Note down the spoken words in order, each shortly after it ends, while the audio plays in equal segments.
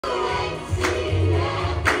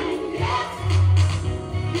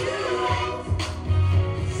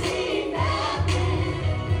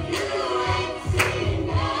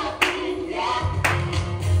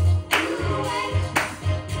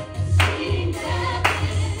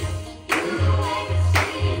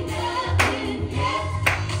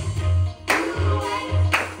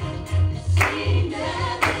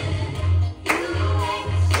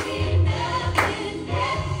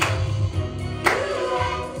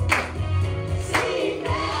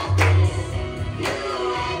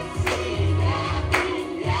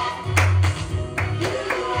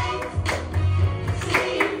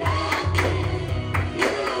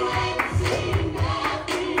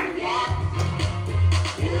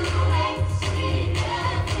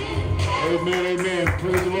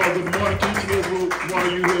one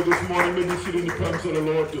of you here this morning. May we sit in the presence of the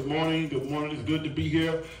Lord. Good morning. Good morning. It's good to be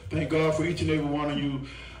here. Thank God for each and every one of you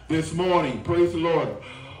this morning. Praise the Lord.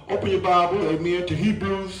 Open your Bible, amen, to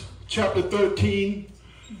Hebrews chapter 13.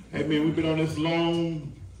 Amen. We've been on this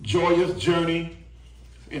long, joyous journey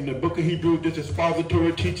in the book of Hebrews. This is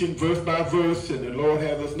expository teaching verse by verse, and the Lord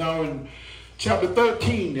has us now in chapter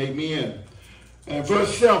 13. Amen. And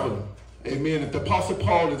verse 7. Amen. If the Apostle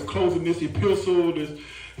Paul is closing this epistle,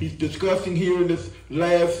 he's discussing here in this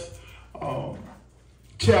last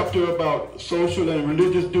chapter about social and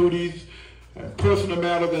religious duties and personal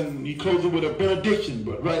matters, and he closes with a benediction.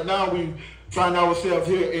 But right now we find ourselves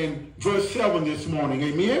here in verse 7 this morning.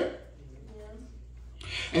 Amen.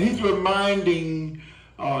 And he's reminding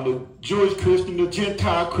the Jewish Christian, the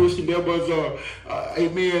Gentile Christian, there was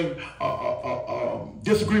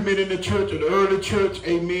disagreement in the church, or the early church,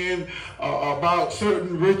 amen, about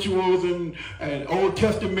certain rituals and Old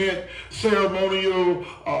Testament ceremonial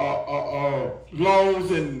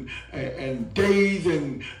laws and days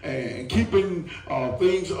and keeping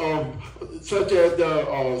things such as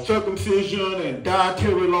the circumcision and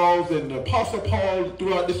dietary laws. And the Apostle Paul,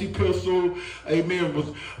 throughout this epistle, amen, was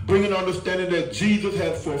bringing understanding that Jesus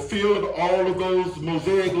had fulfilled all of those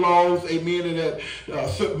Mosaic laws, amen, and that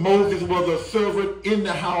Moses was a servant in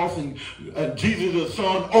the house and Jesus a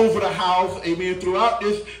son over the house, amen, throughout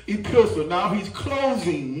this epistle. Now he's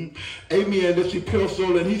closing, amen, this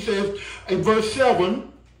epistle, and he says in verse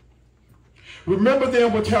 7, remember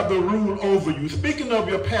them which have the rule over you. Speaking of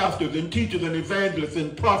your pastors and teachers and evangelists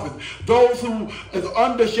and prophets, those who as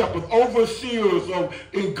under shepherds, overseers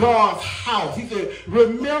in God's house. He said,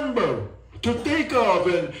 remember to think of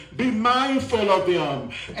and be mindful of them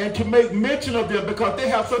and to make mention of them because they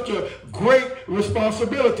have such a great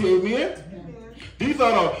responsibility. Amen. These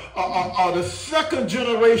are the second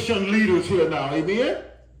generation leaders here now. Amen.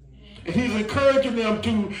 And he's encouraging them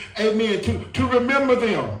to, amen, to remember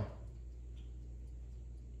them,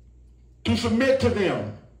 to submit to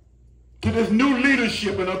them, to this new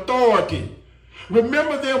leadership and authority.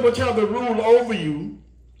 Remember them which have the rule over you.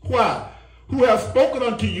 Why? Who have spoken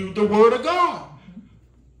unto you the word of God.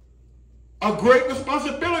 A great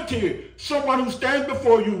responsibility. Someone who stands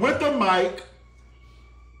before you with a mic,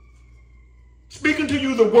 speaking to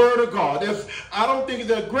you the word of God. I don't think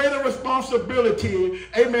it's a greater responsibility,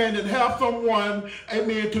 amen, than have someone,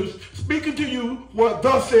 amen, to speaking to you what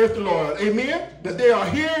thus saith the Lord, amen, that they are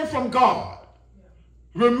hearing from God.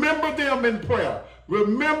 Remember them in prayer.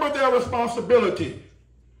 Remember their responsibility.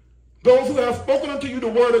 Those who have spoken unto you the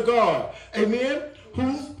word of God, amen,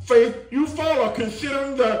 whose faith you follow,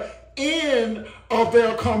 considering the end of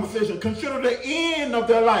their conversation. Consider the end of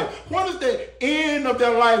their life. What does the end of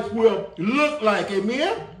their life will look like,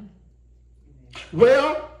 amen?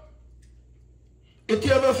 Well, it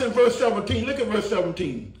tells us in verse 17, look at verse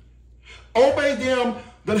 17. Obey them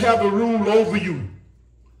that have the rule over you.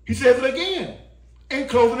 He says it again. In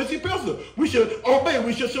closing this epistle, we should obey,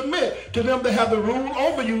 we should submit to them that have the rule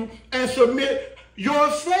over you and submit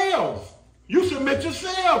yourselves. You submit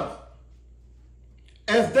yourselves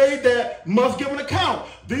as they that must give an account.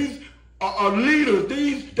 These are leaders,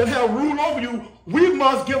 these that have rule over you. We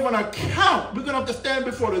must give an account. We're going to have to stand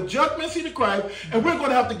before the judgment seat of Christ, and we're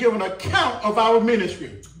going to have to give an account of our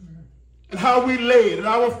ministry and how we led and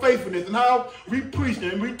our faithfulness and how we preached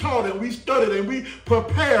and we taught and we studied and we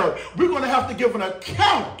prepared. We're going to have to give an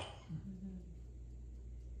account.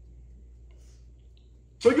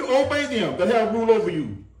 So you obey them that have rule over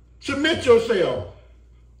you. Submit yourself,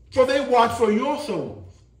 for they watch for your souls.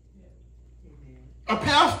 A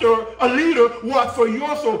pastor, a leader, watch for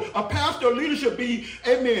your soul. A pastor leadership be,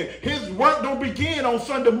 amen, his work don't begin on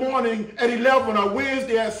Sunday morning at 11 or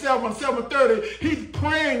Wednesday at 7, 7:30. He's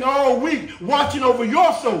praying all week, watching over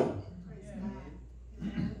your soul.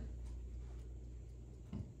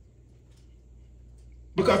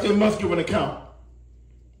 Because they must give an account.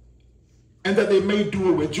 And that they may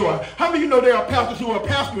do it with joy. How many of you know there are pastors who are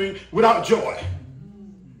pastoring without joy?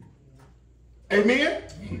 Amen?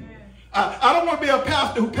 I don't want to be a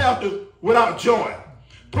pastor who pastors without joy.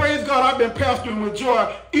 Praise God, I've been pastoring with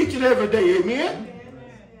joy each and every day. Amen?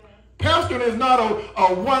 Pastoring is not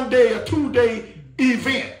a one-day, a two-day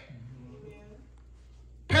event.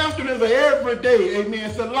 Pastoring is an everyday, amen.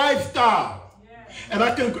 It's a lifestyle. And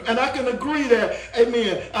I can agree that,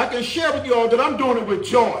 amen, I can share with you all that I'm doing it with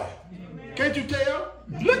joy. Can't you tell?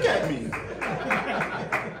 Look at me.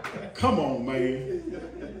 Come on, man.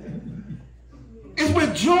 It's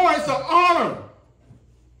with joy, it's an honor.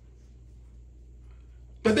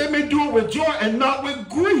 That they may do it with joy and not with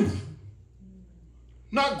grief.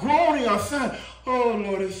 Not groaning or saying, oh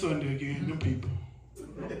Lord, it's Sunday again, them people.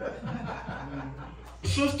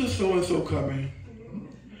 Sister so-and-so coming.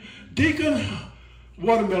 Deacon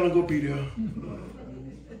Watermelon go be there.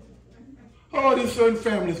 Oh, this certain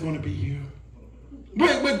family is going to be here.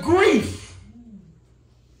 With grief.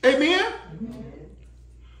 Amen?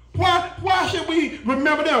 Why should we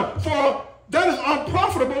remember them? For that is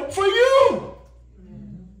unprofitable for you.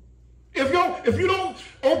 If you don't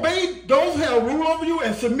obey those who have rule over you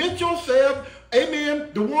and submit yourself, amen,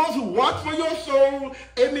 the ones who watch for your soul,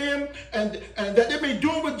 amen, and that they may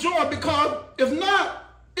do it with joy, because if not,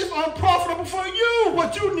 it's unprofitable for you.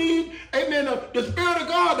 What you need, amen, the Spirit of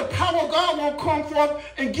God, the power of God will come forth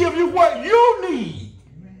and give you what you need.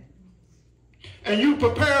 And you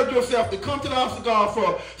prepared yourself to come to the house of God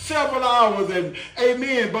for several hours, and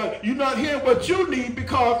amen, but you're not hearing what you need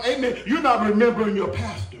because, amen, you're not remembering your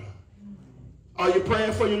pastor. Are you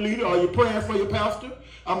praying for your leader? Are you praying for your pastor?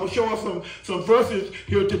 I'm going to show us some verses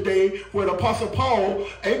here today where the Apostle Paul,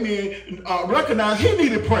 amen, recognized he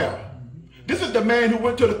needed prayer. This is the man who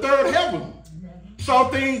went to the third heaven, saw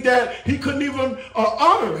things that he couldn't even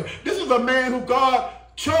utter. This is a man who God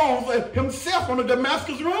chose himself on the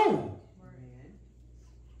Damascus road.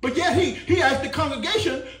 But yet he asked the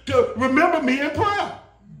congregation to remember me in prayer.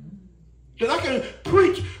 That I can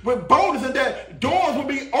preach with boldness and that doors will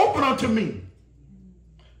be open unto me.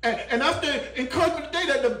 And that's the encouragement today,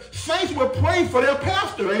 that the saints will pray for their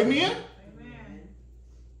pastor. Amen? Amen.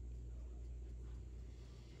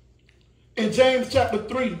 In James chapter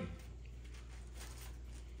 3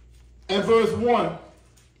 and verse 1,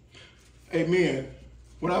 amen,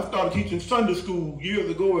 when I started teaching Sunday school years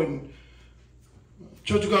ago in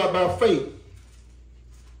Church of God by Faith,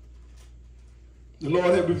 the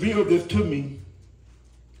Lord had revealed this to me.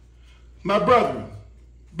 My brethren,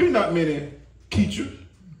 be not many teachers,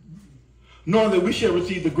 knowing that we shall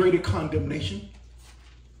receive the greater condemnation.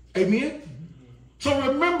 Amen? So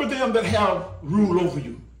remember them that have rule over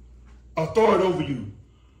you, authority over you.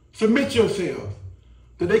 Submit yourselves,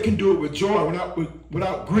 that they can do it with joy,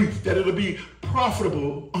 without grief, that it'll be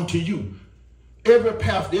profitable unto you. Every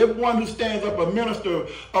pastor, everyone who stands up, a minister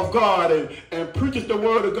of God and preaches the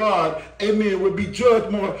word of God, amen, will be judged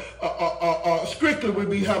more strictly,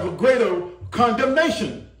 will have a greater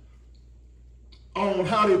condemnation on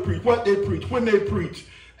how they preach, what they preach, when they preach,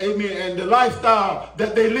 amen, and the lifestyle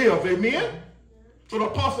that they live, amen. So the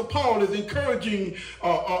Apostle Paul is encouraging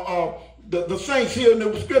the saints here in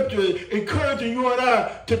the scripture, encouraging you and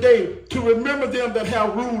I today to remember them that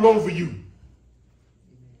have rule over you.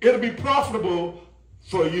 It'll be profitable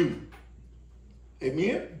for you.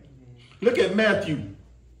 Amen? Look at Matthew.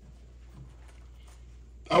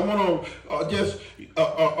 I want to just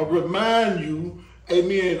remind you,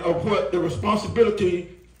 amen, of what the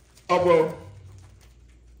responsibility of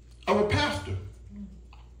a pastor,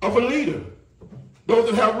 of a leader, those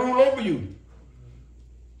that have rule over you.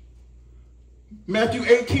 Matthew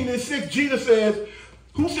 18:6, Jesus says,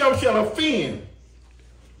 whosoever shall offend,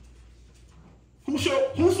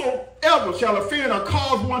 whosoever shall offend or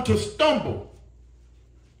cause one to stumble,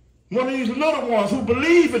 one of these little ones who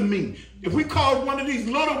believe in me, if we cause one of these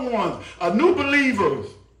little ones, new believers,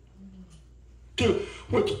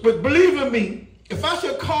 which believe in me, if I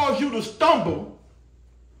shall cause you to stumble,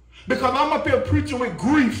 because I'm up here preaching with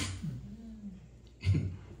grief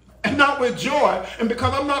and not with joy, and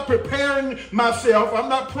because I'm not preparing myself, I'm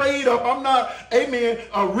not prayed up, I'm not, amen,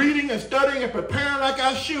 reading and studying and preparing like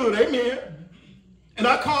I should, amen, and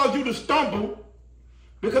I cause you to stumble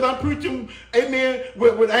because I'm preaching, amen,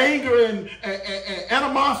 with anger and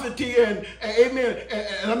animosity and amen,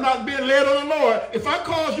 and I'm not being led of the Lord. If I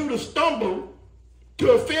cause you to stumble,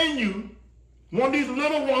 to offend you, one of these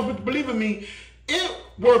little ones which believe in me, it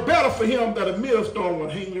were better for him that a millstone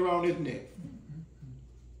would hang around his neck.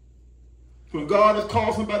 When God has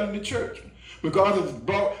called somebody in the church, when God has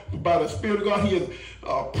brought, by the Spirit of God, he has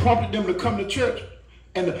prompted them to come to church,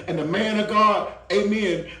 and the man of God,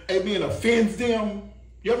 amen, offends them.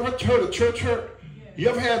 You ever heard of church hurt? You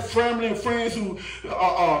ever had family and friends who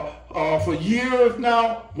for years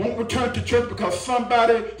now won't return to church because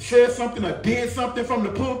somebody said something or did something from the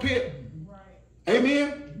pulpit? Right.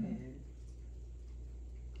 Amen?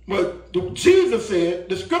 But Jesus said,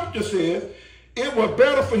 the scripture says, it was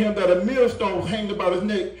better for him that a millstone was hanged about his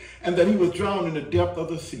neck and that he was drowned in the depth of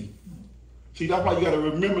the sea. See, that's why you got to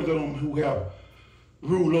remember them who have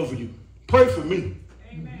rule over you. Pray for me.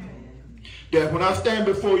 Amen. That when I stand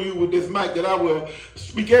before you with this mic, that I will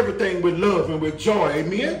speak everything with love and with joy.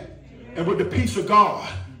 Amen? Amen. And with the peace of God.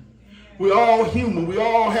 Amen. We're all human. We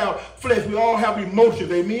all have flesh. We all have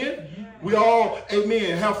emotions. Amen? Amen. We all,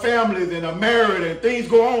 amen, have families and are married and things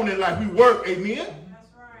go on in life. We work. Amen? That's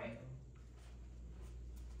right.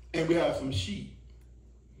 And we have some sheep.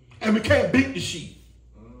 And we can't beat the sheep.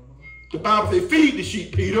 The Bible says, feed the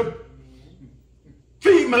sheep, Peter.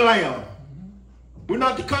 Feed my lamb. We're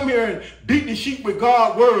not to come here and beat the sheep with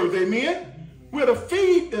God's words, amen? We're to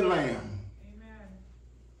feed the lamb. Amen.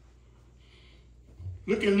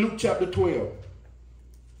 Look in Luke chapter 12.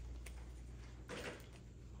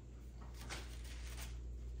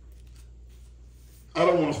 I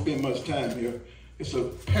don't want to spend much time here. It's a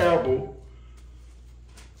parable,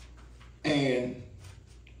 and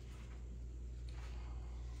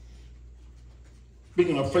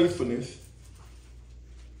speaking of faithfulness,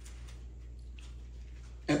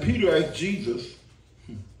 and Peter asked Jesus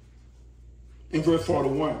in verse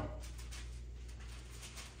 41.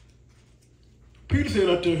 Peter said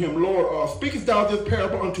unto him, Lord, speakest thou this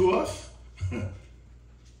parable unto us?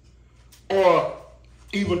 Or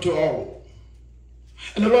even to all?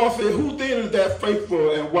 And the Lord said, who then is that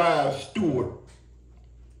faithful and wise steward,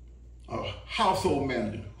 household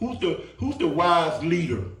manager? Who's the wise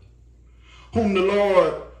leader, whom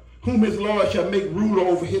his Lord shall make ruler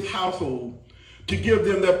over his household, to give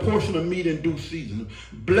them their portion of meat in due season?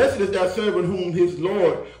 Blessed is that servant whom his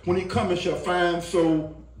Lord, when he cometh, shall find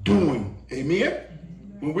so doing. Amen?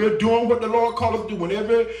 When we're doing what the Lord called us to do, when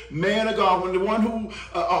every man of God, when the one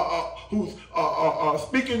who's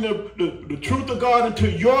speaking the truth of God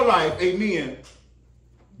into your life, amen,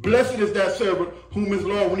 blessed is that servant whom his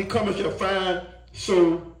Lord, when he cometh, shall find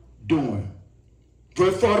so doing.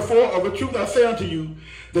 Verse 44, of a truth I say unto you,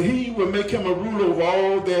 that he will make him a ruler over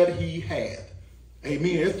all that he hath.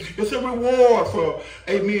 Amen. It's a reward for,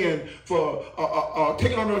 amen, for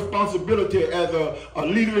taking on the responsibility as a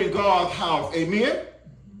leader in God's house. Amen.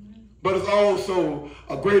 But it's also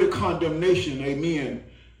a greater condemnation. Amen.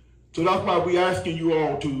 So that's why we're asking you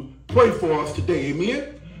all to pray for us today.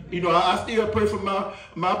 Amen. You know, I still pray for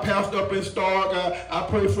my pastor up in Stark. I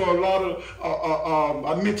pray for a lot of,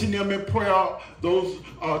 I mention them in prayer, those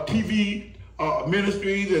TV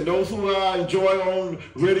ministries and those who I enjoy on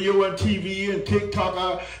radio and TV and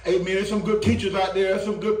TikTok. Amen. There's some good teachers out there,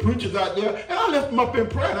 some good preachers out there, and I lift them up in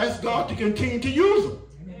prayer and ask God to continue to use them.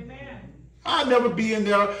 Amen. I'll never be in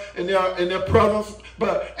their presence,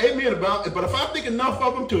 but amen. But if I think enough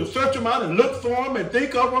of them to search them out and look for them and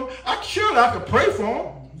think of them, I could pray for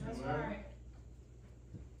them. That's right.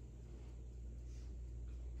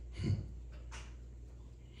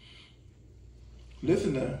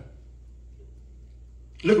 Listen now.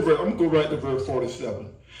 Look at I'm going to go right to verse 47.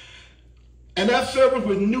 And that servant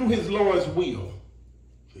which knew his Lord's will.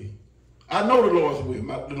 See, I know the Lord's will,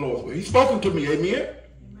 the Lord's will. He's spoken to me, amen?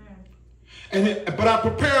 Amen. But I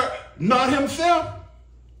prepare not himself,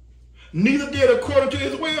 neither did according to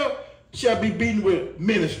his will, shall be beaten with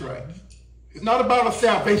many stripes. It's not about a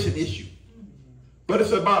salvation issue, but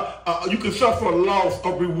it's about you can suffer a loss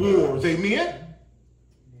of rewards, amen?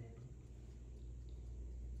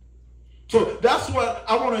 So that's what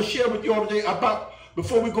I want to share with you all today about,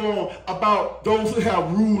 before we go on, about those who have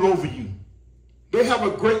rule over you. They have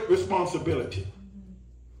a great responsibility.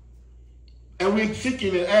 And we're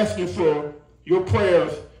seeking and asking for your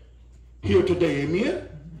prayers here today. Amen?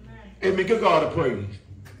 Amen. Give God a praise.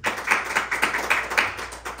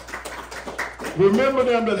 Remember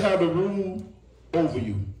them that have the rule over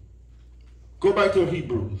you. Go back to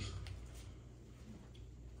Hebrews.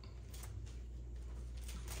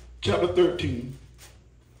 Chapter 13,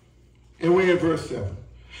 and we're in verse 7.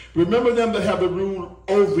 Remember them that have the rule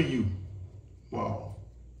over you. Wow.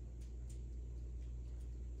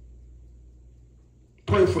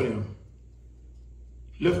 Pray for them.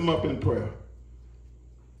 Lift them up in prayer.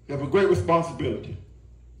 They have a great responsibility.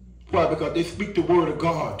 Why? Because they speak the word of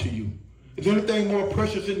God to you. Is there anything more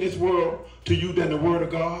precious in this world to you than the word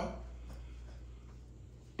of God?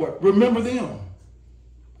 But remember them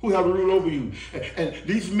who have a rule over you. And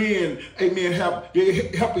these men, amen, they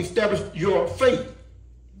help establish your faith.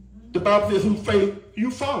 The Bible says, whose faith you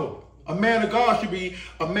follow. A man of God should be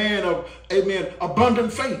a man of, amen,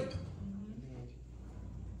 abundant faith.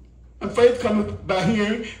 And faith comes by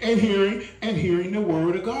hearing and hearing and hearing the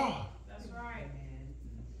word of God. That's right.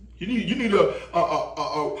 You need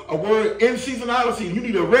a word in season, out of season. You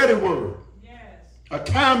need a ready word. Yes. A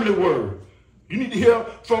timely word. You need to hear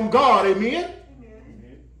from God, amen?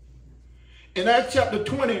 In Acts chapter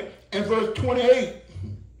 20 and verse 28,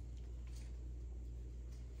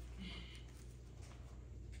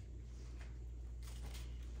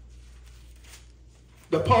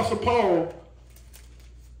 the Apostle Paul,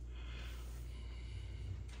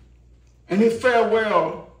 in his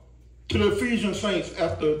farewell to the Ephesian saints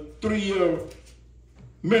after 3-year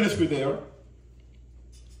ministry there,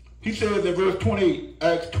 he says in verse 28,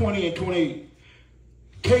 Acts 20 and 28,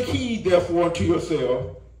 take heed therefore unto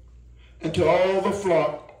yourself and to all the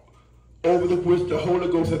flock over the which the Holy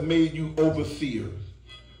Ghost has made you overseers,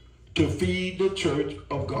 to feed the church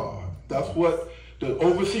of God. That's what the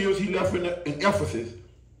overseers he left in Ephesus,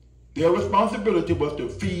 their responsibility was to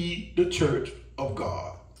feed the church of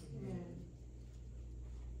God,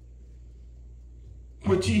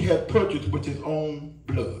 which he had purchased with his own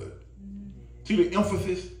blood. See the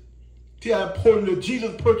emphasis? See how important that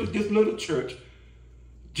Jesus purchased this little church.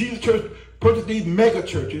 Jesus church purchased these mega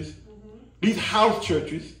churches, these house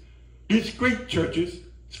churches, these street churches,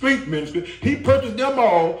 street ministries. He purchased them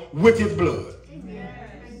all with his blood.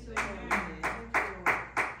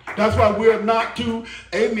 That's why we're not to,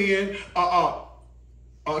 amen,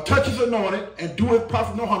 touch his anointed and do his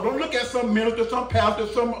prophet no harm. Don't look at some minister, some pastor,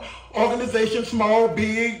 some organization, small,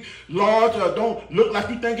 big, large, or don't look like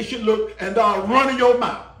you think it should look, and run in your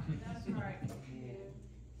mouth. That's right.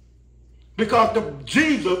 Because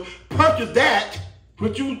Jesus purchased that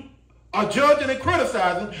which you are judging and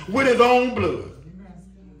criticizing with his own blood.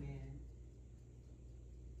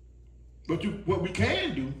 But what we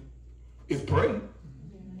can do is pray.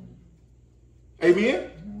 Amen?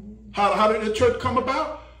 How did the church come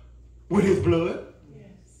about? With his blood. Yes.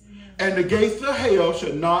 And the gates of hell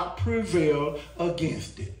should not prevail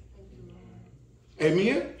against it.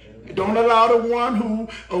 Amen? Don't allow the one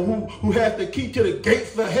who has the key to the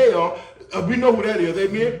gates of hell, we know who that is,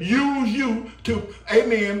 amen, use you to,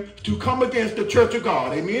 amen, to come against the church of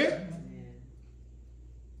God. Amen?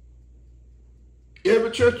 Every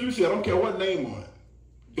church you see, I don't care what name on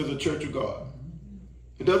it, is a church of God.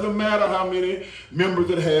 It doesn't matter how many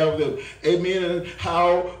members it have, that, amen, and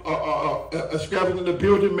how extravagant the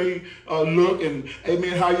building may look, and,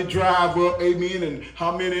 amen, how you drive up, amen, and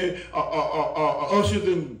how many ushers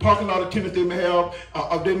and parking lot attendants they may have,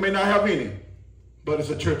 they may not have any. But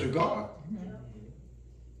it's a church of God.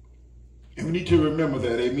 And we need to remember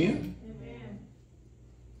that, amen?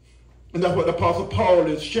 And that's what the Apostle Paul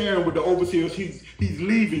is sharing with the overseers he's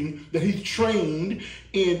leaving, that he's trained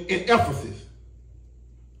in Ephesus.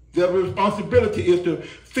 Their responsibility is to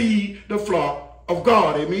feed the flock of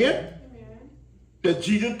God. Amen? That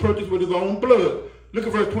Jesus purchased with his own blood. Look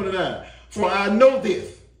at verse 29. For I know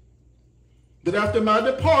this, that after my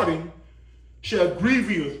departing shall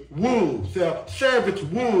grievous wolves, shall savage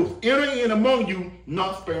wolves enter in among you,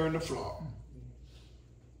 not sparing the flock.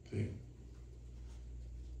 See?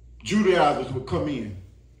 Judaizers would come in.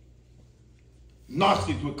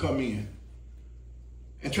 Gnostics would come in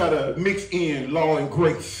and try to mix in law and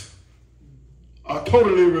grace.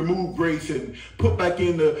 Totally remove grace and put back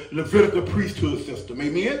in the Levitical priesthood system.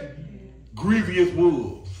 Amen? Grievous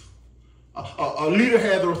wolves. A leader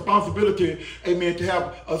has a responsibility, amen, to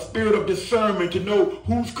have a spirit of discernment, to know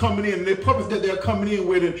who's coming in, and the purpose that they're coming in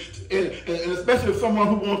with, and especially someone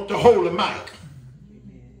who wants to hold a mic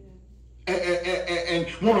and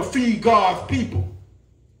want to feed God's people.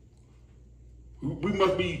 We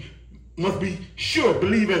must be sure,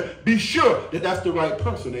 be sure that that's the right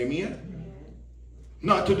person, amen?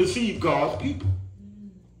 Not to deceive God's people.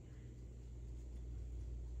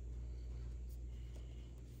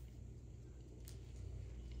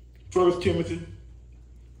 First Timothy,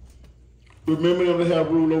 remember them to have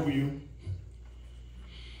rule over you.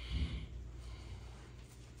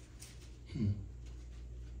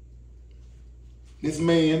 This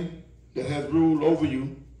man that has rule over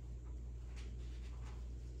you,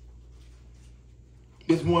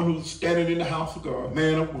 this one who's standing in the house of God,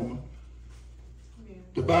 man or woman,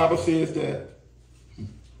 the Bible says that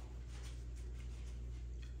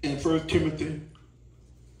in 1 Timothy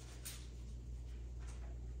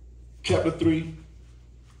chapter 3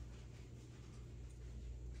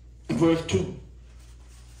 and verse 2,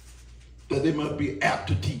 that they must be apt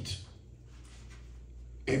to teach.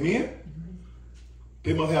 Amen?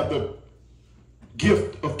 They must have the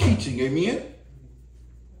gift of teaching. Amen?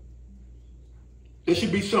 There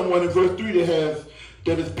should be someone in verse 3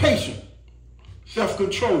 that is patient,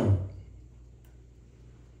 self-controlled,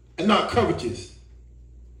 and not covetous.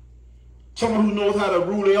 Someone who knows how to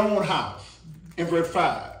rule their own house in verse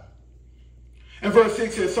 5. And verse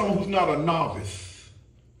 6 says someone who's not a novice,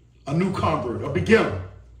 a new convert, a beginner.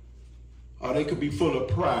 Or they could be full of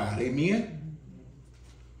pride. Amen?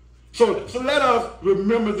 So let us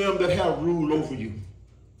remember them that have rule over you.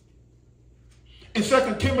 In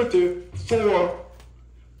 2 Timothy 4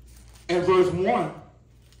 and verse 1,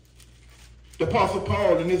 the Apostle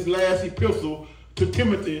Paul in his last epistle to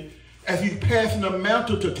Timothy, as he's passing the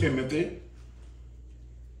mantle to Timothy,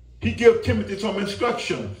 he gives Timothy some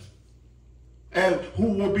instructions as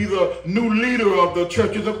who will be the new leader of the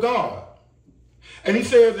churches of God. And he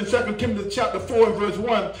says in 2 Timothy chapter 4 and verse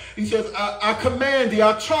 1, he says, I command thee,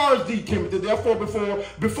 I charge thee, Timothy, therefore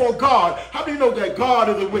before God. How do you know that God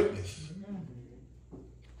is a witness?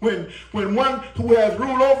 When one who has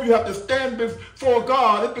rule over you have to stand before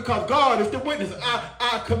God, it's because God is the witness.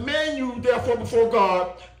 I command you, therefore, before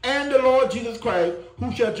God and the Lord Jesus Christ,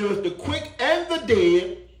 who shall judge the quick and the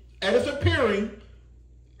dead at his appearing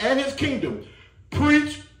and his kingdom.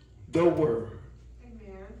 Preach the word.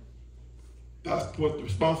 That's what the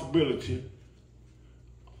responsibility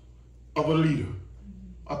of a leader,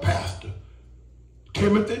 a pastor.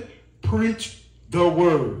 Timothy, preach the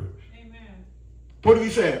word. Amen. What did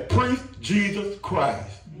he say? Preach Jesus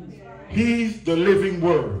Christ. Amen. He's the living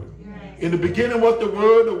word. Yes. In the beginning was the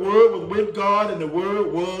word was with God, and the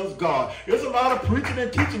word was God. There's a lot of preaching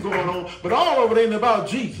and teaching going on, but all of it ain't about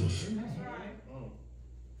Jesus. That's right.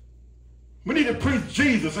 We need to preach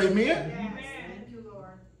Jesus, amen?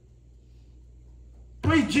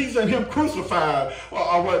 Preach Jesus and him crucified,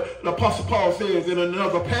 or what the Apostle Paul says in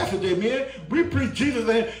another passage, amen. We preach Jesus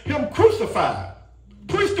and him crucified.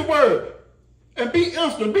 Preach the word and be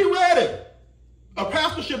instant, be ready. A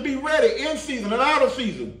pastor should be ready in season and out of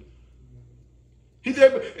season. He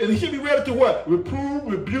said, and he should be ready to what? Reprove,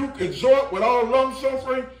 rebuke, exhort with all long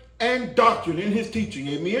suffering and doctrine in his teaching,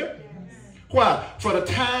 amen. Yes. Why? For the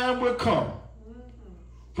time will come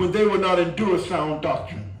when they will not endure sound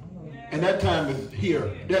doctrine. And that time is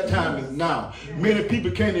here. That time is now. Many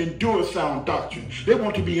people can't endure sound doctrine. They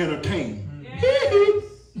want to be entertained.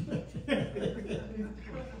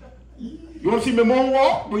 You want to see me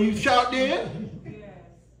moonwalk when you shout then?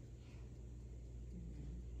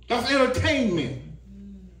 That's entertainment.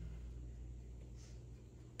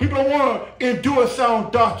 People don't want to endure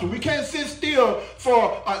sound doctrine. We can't sit still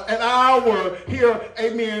for an hour here,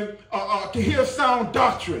 amen, to hear sound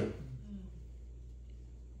doctrine.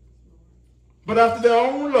 But after their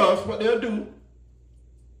own lust, what they'll do,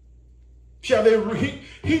 shall they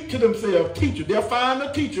heap to themselves teachers. They'll find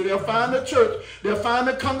a teacher, they'll find a church, they'll find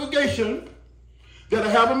a congregation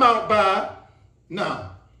that'll have them out by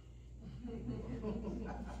now.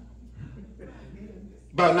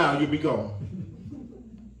 By now, you'll be gone.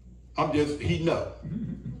 I'm just heating up.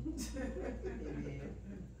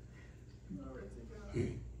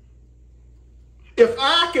 If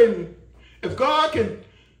God can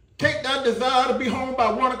take that desire to be home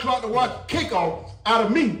by 1 o'clock to watch kickoff out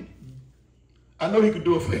of me, I know he could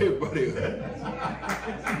do it for everybody else.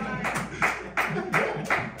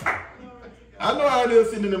 I know how it is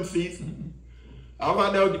sitting in them seats. I was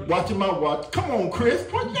out there watching my watch. Come on, Chris.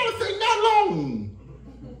 Why you gotta say that long?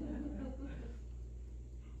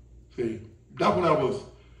 See, that's when I was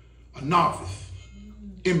a novice,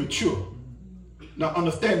 immature, not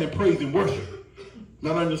understanding praise and worship,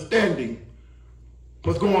 not understanding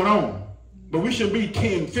what's going on. But we should be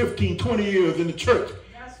 10, 15, 20 years in the church.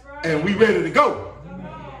 That's right. And we ready to go.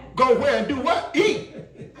 Go where and do what? Eat.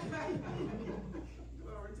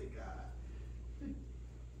 Glory to God.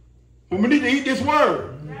 When we need to eat this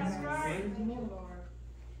word. That's right.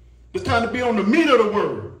 It's time to be on the meat of the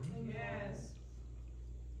word. Yes.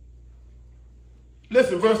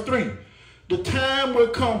 Listen, verse 3. The time will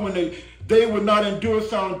come when they will not endure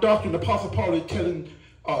sound doctrine. The Apostle Paul is telling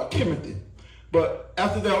Timothy. But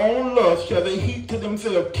after their own lust shall they heap to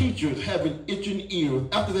themselves teachers having itching ears.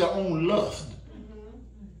 After their own lust.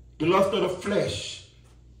 The lust of the flesh,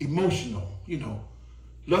 emotional,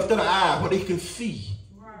 lust of the eye, what they can see.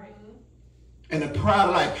 Right. And the pride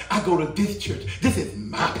of life, I go to this church. This is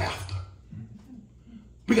my pastor.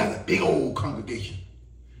 We got a big old congregation.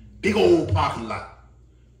 Big old parking lot.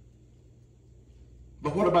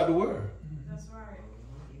 But what about the word? That's right.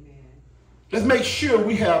 Amen. Let's make sure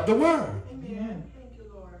we have the word. Amen. Thank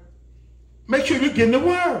you, Lord. Make sure you're getting the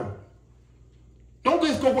word. Don't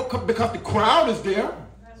just go because the crowd is there.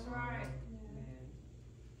 That's right.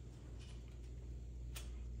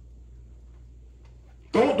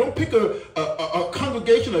 Don't pick a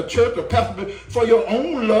congregation, a church, a pastor for your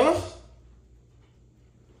own lust.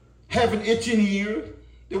 Having itching ears.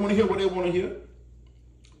 They want to hear what they want to hear.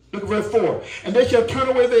 Look at verse 4. And they shall turn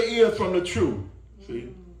away their ears from the truth.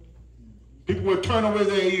 See? People will turn away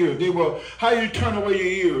their ears. They will, how do you turn away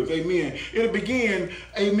your ears? Amen. It'll begin,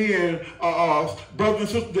 amen, brothers and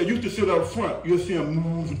sisters that used to sit up front, you'll see them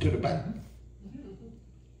moving to the back.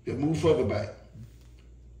 They'll move further back.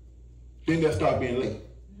 Then they'll start being late.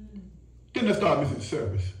 Then they'll start missing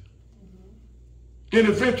service. Then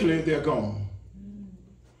eventually they're gone.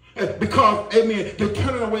 Because, amen, they're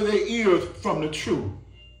turning away their ears from the truth.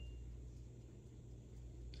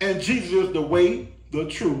 And Jesus is the way, the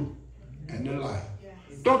truth, and the life.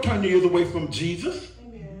 Yes. Don't turn your ears away from Jesus.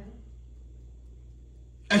 Amen.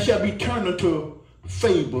 and shall be turned into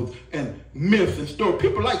fables and myths and stories.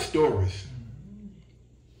 People like stories.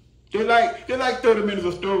 They like 30 minutes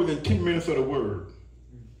of stories and 10 minutes of the word.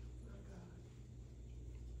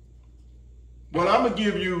 Well, I'm going to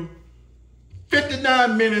give you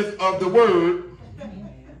 59 minutes of the word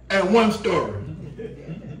and one story.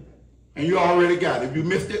 And you already got it. If you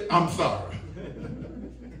missed it, I'm sorry.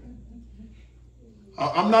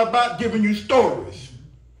 I'm not about giving you stories.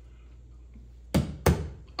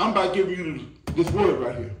 I'm about giving you this word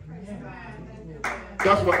right here.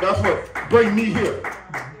 That's what brings me here.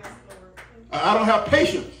 I don't have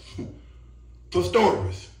patience for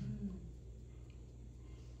stories.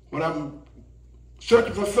 When I'm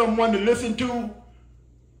searching for someone to listen to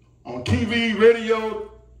on TV,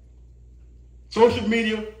 radio, social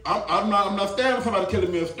media, I'm not standing for somebody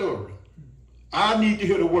telling me a story. I need to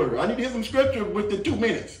hear the word. I need to hear some scripture within 2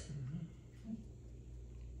 minutes.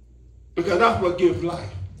 Because that's what gives life.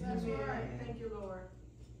 That's right. Thank you, Lord.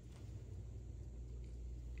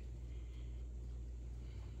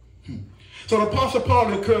 So the Apostle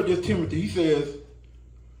Paul encourages Timothy. He says,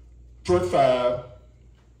 verse 5,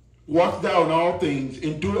 watch thou in all things,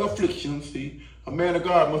 endure affliction. See, a man of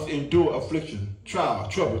God must endure affliction, trial,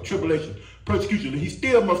 trouble, tribulation, persecution. He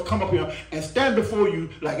still must come up here and stand before you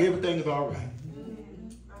like everything is all right.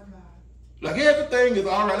 Like everything is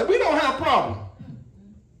all right. Like we don't have problems.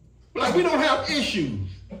 Like we don't have issues.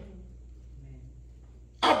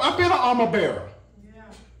 I've been an armor bearer.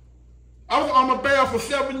 I was an armor bearer for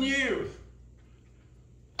 7 years.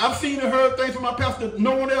 I've seen and heard things from my pastor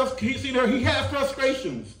no one else. He's seen her. He had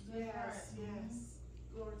frustrations. Yes, yes.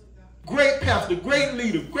 Glory to God. Great pastor, great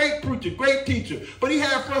leader, great preacher, great teacher. But he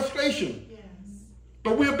had frustration. Yes.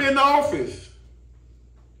 But we'll be in the office.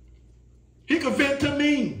 He could vent to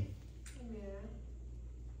me.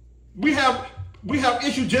 Amen. We have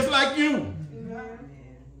issues just like you. Amen.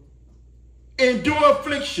 Endure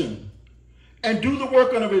affliction and do the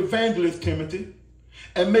work of an evangelist, Timothy,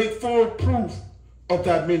 and make full proof of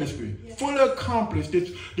that ministry. Yes. Fully accomplish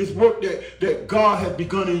this work that God has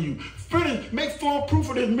begun in you. Make full proof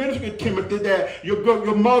of this ministry, Timothy, that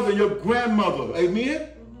your mother, your grandmother, amen,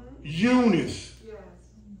 Eunice, Yes.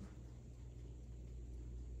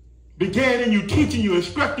 began in you, teaching you,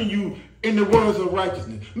 instructing you in the words of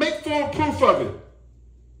righteousness. Make full proof of it.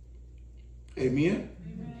 Amen.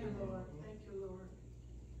 Thank you, Lord. Thank you, Lord.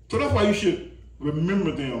 So that's why you should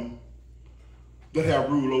remember them that have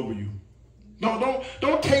rule over you.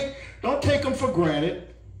 Don't take them for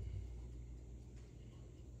granted.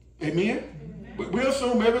 Amen. We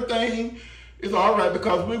assume everything is all right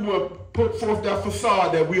because we will put forth that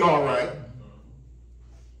facade that we all right.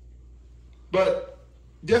 But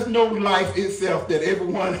just know life itself that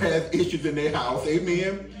everyone has issues in their house.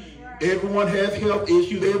 Amen. Everyone has health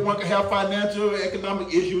issues. Everyone can have financial, economic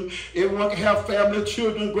issues. Everyone can have family,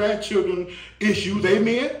 children, grandchildren issues.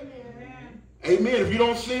 Amen. Amen. If you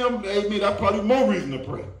don't see them, amen, that's probably more reason to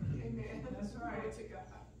pray. Amen. That's right. To God.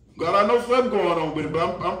 God, I know something going on with him,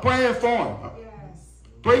 but I'm praying for him. Yes.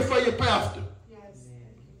 Pray for your pastor. Yes.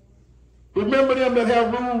 Remember them that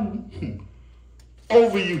have rule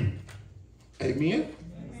over you. Amen.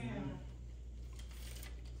 Amen.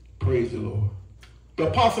 Praise the Lord. The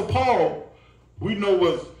Apostle Paul, we know,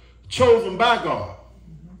 was chosen by God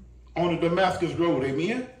on the Damascus road.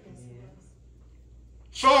 Amen.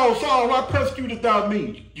 Saul, why persecutest thou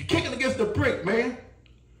me? You're kicking against the prick, man.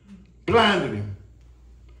 Blinded him.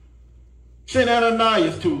 Sent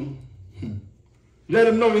Ananias to him. Let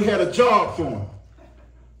him know he had a job for him.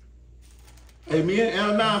 Amen.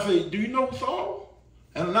 Ananias said, do you know Saul?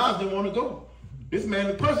 Ananias didn't want to go. This man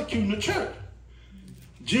is persecuting the church.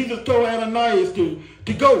 Jesus told Ananias to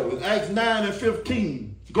go in Acts 9 and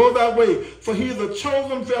 15. Go that way, for he is a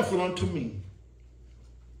chosen vessel unto me.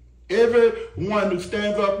 Everyone who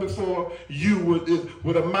stands up before you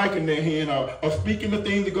with a mic in their hand or speaking the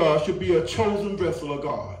things of God should be a chosen vessel of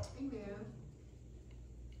God. Amen.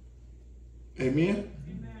 Amen.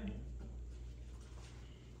 Amen.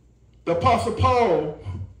 The Apostle Paul,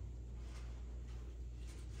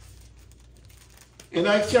 in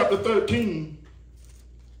Acts chapter 13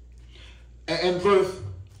 and verse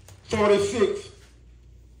 46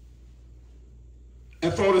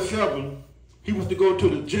 and 47, he was to go to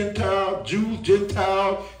the Gentile, Jews,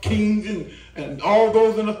 Gentile, kings, and all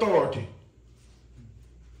those in authority.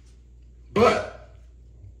 But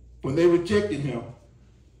when they rejected him,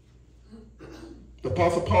 the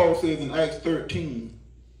Apostle Paul says in Acts 13,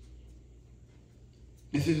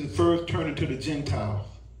 this is his first turning to the Gentiles.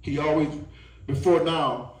 He always, before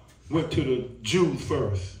now, went to the Jews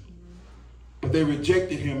first. But they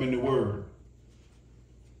rejected him in the word.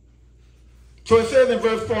 So it says in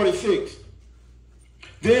verse 46,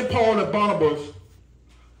 then Paul and Barnabas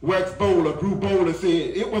waxed bold or grew bold and said,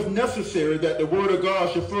 it was necessary that the word of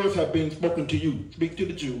God should first have been spoken to you. Speak to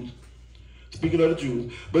the Jews. Speaking of the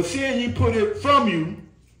Jews. But seeing ye put it from you,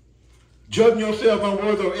 judging yourself on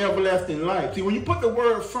words of everlasting life. See, when you put the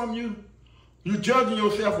word from you, you're judging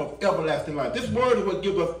yourself of everlasting life. This word is what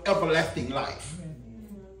gives us everlasting life.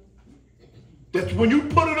 That's when you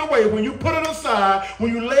put it away, when you put it aside,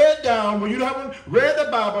 when you lay it down, when you haven't read the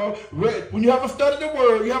Bible, when you haven't studied the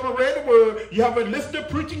word, you haven't read the word, you haven't listened to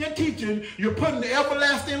preaching and teaching, you're putting the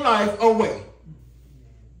everlasting life away.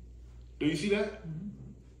 Do you see that?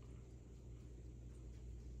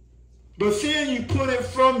 But seeing you put it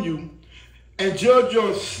from you and judge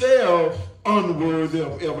yourselves unworthy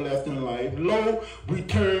of everlasting life, lo,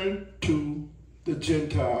 return to the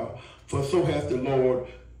Gentile, for so has the Lord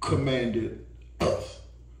commanded us.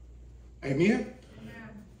 Amen? Amen.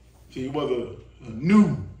 See, it was a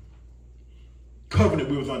new covenant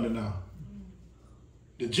we was under now.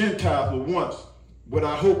 The Gentiles were once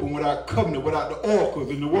without hope and without covenant, without the oracles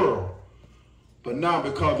in the world. But now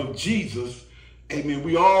because of Jesus, amen,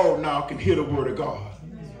 we all now can hear the word of God.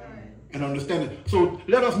 Right. And understand it. So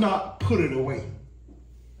let us not put it away.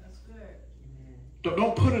 That's good.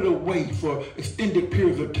 Don't put it away for extended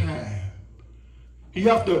periods of time. You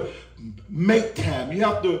have to make time. You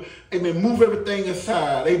have to, amen, move everything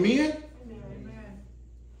aside. Amen? Amen.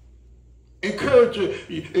 Encourage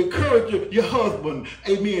your husband,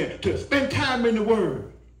 amen, to spend time in the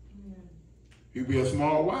word. Amen. You be a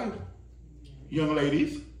small wife, young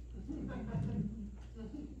ladies.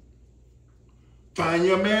 Find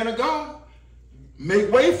your man of God. Make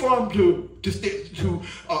way for him to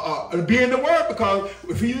be in the word, because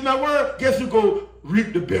if he's in that word, guess who go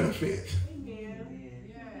reap the benefits?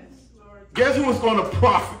 Guess who is going to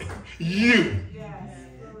profit? You. Yes.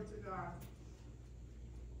 Glory to God.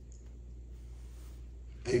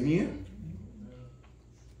 Amen.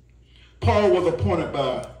 Paul was appointed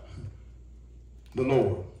by the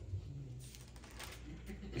Lord.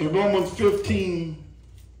 In Romans 15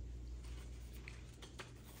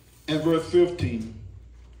 and verse 15,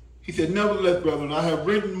 he said, nevertheless, brethren, I have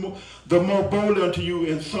written the more boldly unto you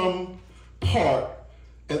in some part,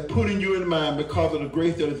 as putting you in mind because of the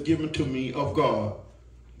grace that is given to me of God,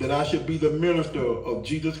 that I should be the minister of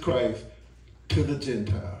Jesus Christ to the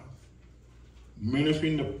Gentiles,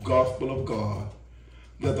 ministering the gospel of God,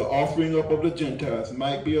 that the offering up of the Gentiles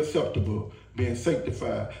might be acceptable, being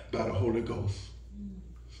sanctified by the Holy Ghost.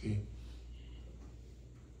 See?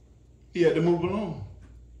 He had to move along.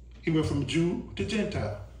 He went from Jew to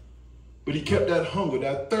Gentile. But he kept that hunger,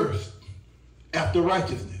 that thirst after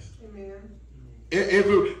righteousness.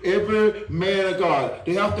 Every man of God,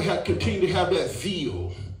 they have to continue to have that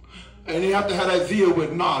zeal. And they have to have that zeal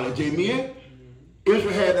with knowledge. Amen?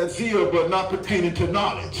 Israel had that zeal, but not pertaining to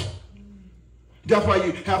knowledge. That's why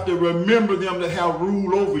you have to remember them that have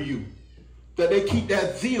rule over you. That they keep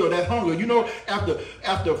that zeal, that hunger. You know,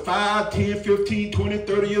 after 5, 10, 15, 20,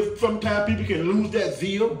 30 years, sometimes people can lose that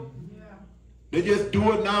zeal. Yeah. They just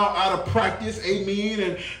do it now out of practice.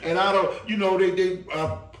 Amen? And out of, you know,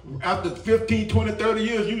 after 15, 20, 30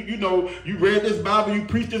 years, you know, you read this Bible, you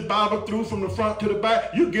preach this Bible through from the front to the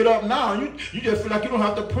back. You get up now, and you just feel like you don't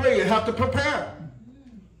have to pray and have to prepare.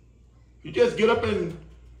 You just get up and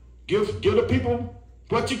give the people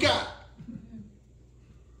what you got.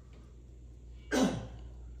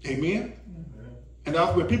 Amen? And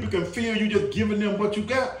that's when people can feel you just giving them what you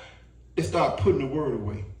got, they start putting the word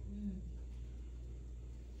away.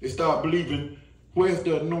 They start believing, where's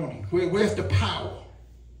the anointing? Where's the power?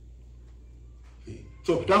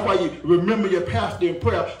 So that's why you remember your pastor in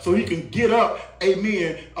prayer, so he can get up,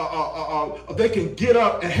 amen. They can get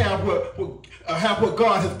up and have what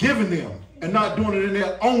God has given them, and not doing it in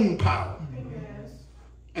their own power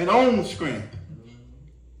and own strength,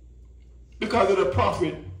 because it'll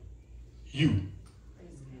profit you.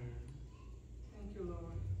 Thank you,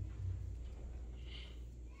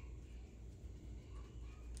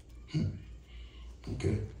 Lord.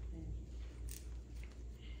 Okay.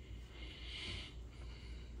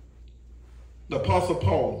 The Apostle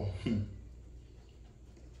Paul,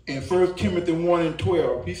 in 1 Timothy 1 and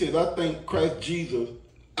 12, he says, I thank Christ Jesus,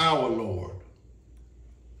 our Lord,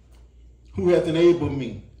 who hath enabled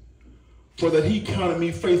me, so that he counted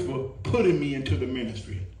me faithful, putting me into the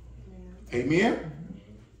ministry. Amen?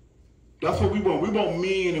 That's what we want. We want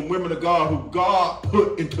men and women of God who God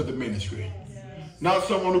put into the ministry. Not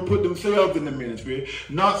someone who put themselves in the ministry.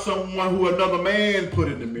 Not someone who another man put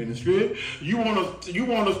in the ministry. You want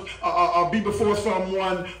to be before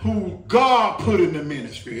someone who God put in the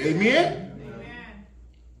ministry. Amen?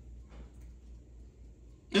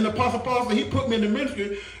 And the Apostle Paul said he put me in the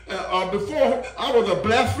ministry. Before, I was a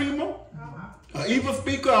blasphemer, an evil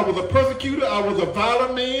speaker, I was a persecutor, I was a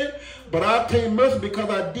violent man, but I obtained mercy because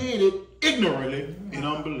I did it ignorantly in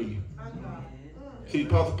unbelief. See,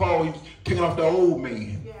 Apostle Paul, he's taking off the old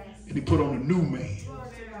man, and he put on the new man.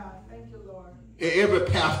 Thank you, Lord. Every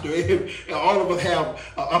pastor, all of us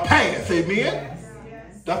have a past, amen?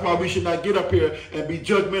 That's why we should not get up here and be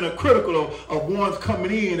judgmental, critical of ones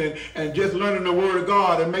coming in and just learning the word of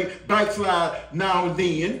God and make backslide now and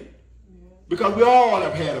then, because we all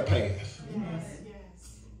have had a past.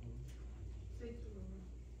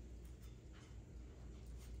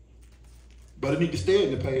 But it needs to stay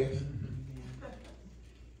in the past.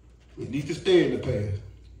 It needs to stay in the past.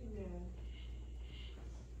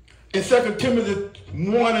 In 2 Timothy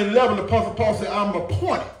 1:11, the Apostle Paul said, I'm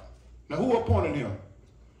appointed. Now, who appointed him?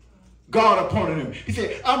 God appointed him. He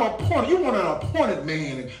said, I'm appointed. You want an appointed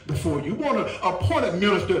man before you. You want an appointed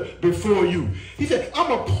minister before you. He said,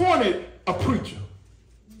 I'm appointed a preacher.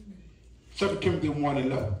 2 Timothy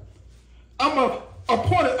 1:11. I'm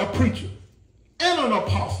appointed a preacher and an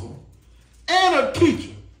apostle and a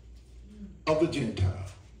teacher of the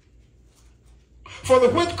Gentiles. For the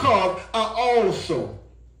which cause I also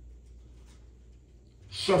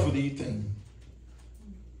suffer these things.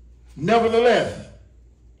 Nevertheless,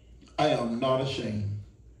 I am not ashamed.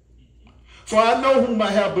 For I know whom I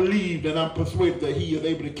have believed, and I'm persuaded that he is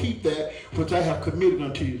able to keep that which I have committed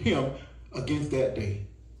unto him against that day.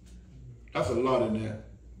 That's a lot in there.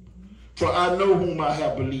 For I know whom I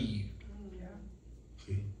have believed.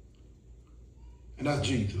 See? And that's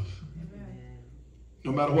Jesus.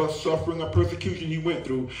 No matter what suffering or persecution he went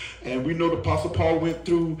through. And we know the Apostle Paul went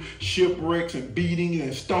through shipwrecks and beatings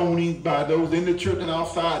and stonings by those in the church and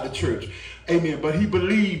outside the church. Amen. But he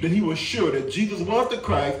believed and he was sure that Jesus was the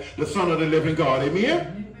Christ, the Son of the living God.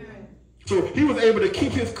 Amen? Amen. So he was able to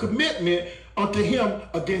keep his commitment unto him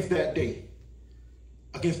against that day.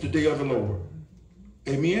 Against the day of the Lord.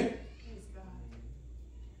 Amen?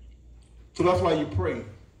 So that's why you pray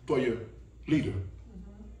for your leader.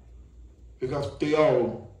 Because they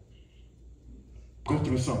all go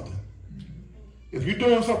through something. If you're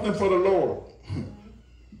doing something for the Lord,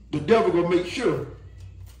 the devil will make sure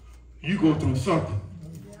you go through something.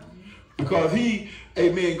 Because he,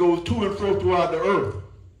 amen, goes to and fro throughout the earth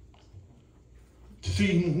to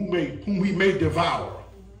see whom he may devour.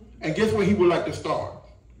 And guess where he would like to start?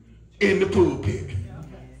 In the pulpit.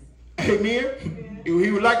 Amen? He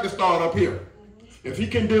would like to start up here. If he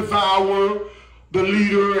can devour the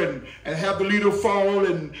leader and have the leader fall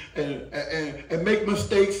and make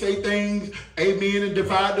mistakes, say things, amen, and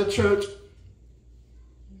divide the church,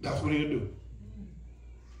 that's what he'll do.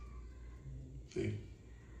 See?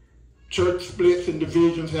 Church splits and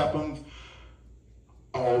divisions happen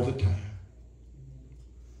all the time.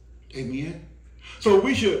 Amen? So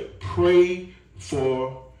we should pray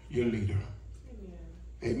for your leader.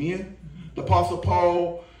 Amen? Amen? The Apostle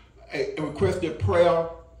Paul requested prayer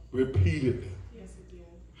repeatedly.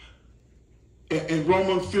 In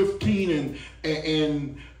Romans 15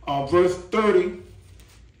 and verse 30,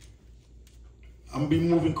 I'm going to be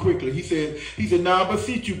moving quickly. He said, now I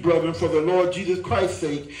beseech you, brethren, for the Lord Jesus Christ's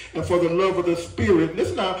sake and for the love of the Spirit.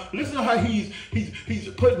 Listen to how he's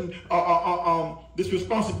putting this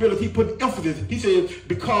responsibility, he's putting emphasis. He says,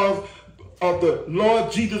 because of the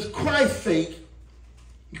Lord Jesus Christ's sake,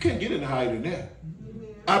 you can't get any higher than that.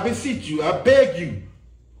 I beseech you, I beg you,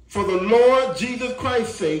 for the Lord Jesus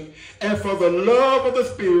Christ's sake and for the love of the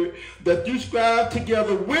Spirit, that you strive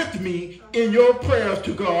together with me in your prayers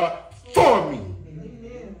to God for me.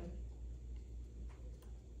 Amen.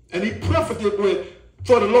 And he prefaced it with,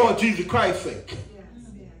 for the Lord Jesus Christ's sake.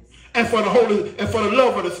 Yes. And for the holy, and for the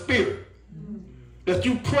love of the Spirit. That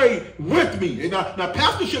you pray with me. And now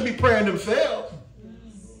pastors should be praying themselves.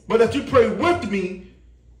 But that you pray with me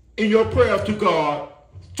in your prayers to God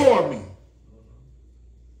for me,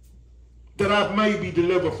 that I may be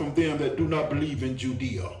delivered from them that do not believe in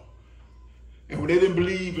Judea. And when they didn't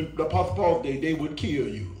believe in the Apostle Paul's day, they would kill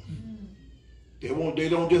you. They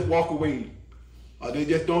don't just walk away. Or they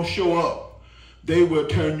just don't show up. They will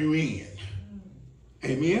turn you in.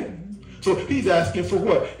 Amen? So he's asking for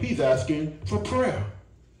what? He's asking for prayer.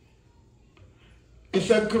 In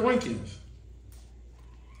 2 Corinthians,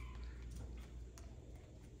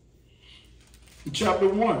 in chapter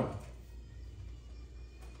 1,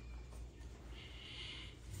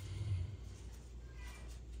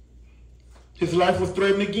 his life was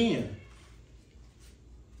threatened again.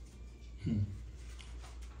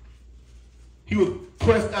 He was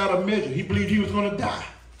pressed out of measure. He believed he was going to die.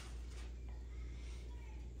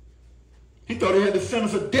 He thought he had the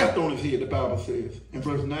sentence of death on his head, the Bible says in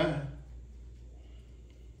verse 9.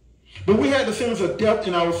 But we had the sentence of death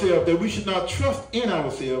in ourselves, that we should not trust in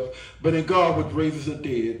ourselves, but in God which raises the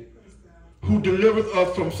dead, who delivers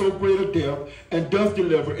us from so great a death, and does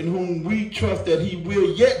deliver, in whom we trust that he will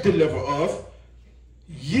yet deliver us.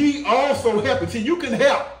 Ye also help. See, you can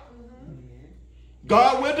help.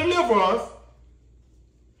 God will deliver us,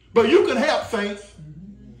 but you can help, saints.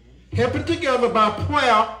 Helping together by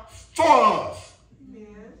prayer for us.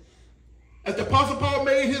 As the Apostle Paul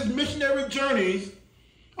made his missionary journeys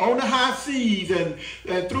on the high seas and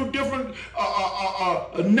through different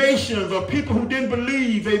nations of people who didn't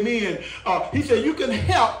believe, amen. He said you can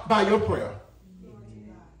help by your prayer.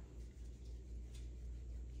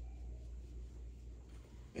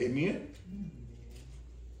 Amen.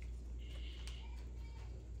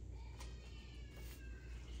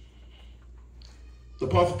 The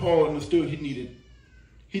Apostle Paul understood he needed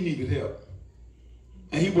help.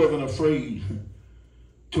 And he wasn't afraid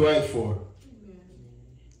to ask for it.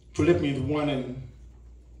 Philippians 1 and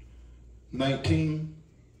 19.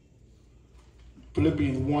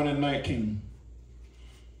 Philippians 1 and 19.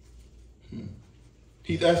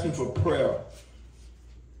 He's asking for prayer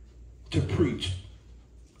to preach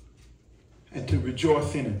and to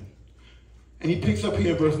rejoice in it. And he picks up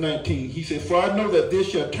here in verse 19. He says, for I know that this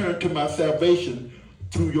shall turn to my salvation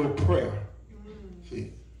through your prayer.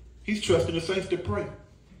 See, he's trusting the saints to pray.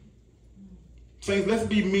 Saints, let's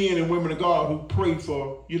be men and women of God who pray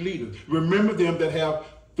for your leaders. Remember them that have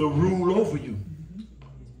the rule over you.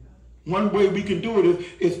 One way we can do it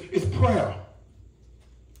is prayer.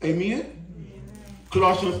 Amen?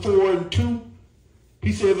 Colossians 4 and 2,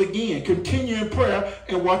 he says again, continue in prayer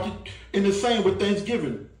and watch it in the same with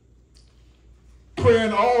thanksgiving.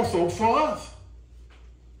 Praying also for us.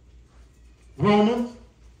 Romans,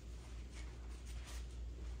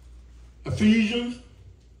 Ephesians,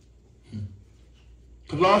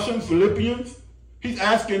 Colossians, Philippians. He's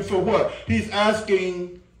asking for what? He's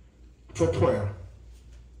asking for prayer.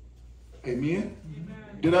 Amen?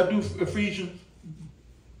 Did I do Ephesians?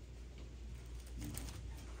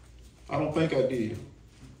 I don't think I did.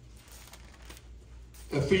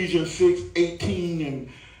 Ephesians 6:18, and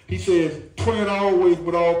he says, praying always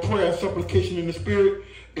with all prayer and supplication in the Spirit,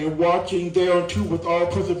 and watching thereunto with all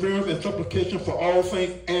perseverance and supplication for all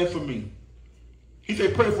saints and for me. He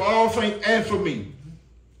said, pray for all saints and for me.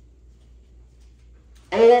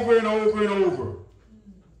 Over and over and over.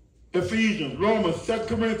 Ephesians, Romans, 2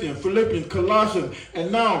 Corinthians, Philippians, Colossians,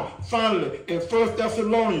 and now, finally, in 1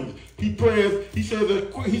 Thessalonians, he prays, he says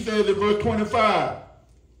in verse 25,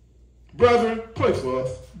 brethren, pray for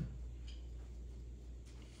us.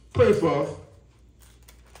 Pray for us.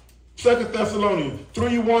 2 Thessalonians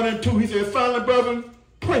 3, 1 and 2, he says, finally, brethren,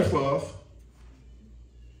 pray for us.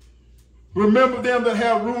 Remember them that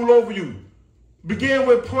have rule over you. Begin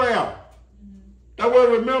with prayer. That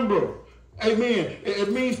word remember, amen,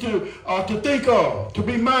 it means to think of, to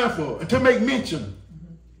be mindful, and to make mention.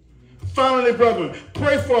 Finally, brethren,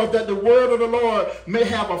 pray for us that the word of the Lord may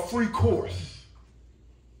have a free course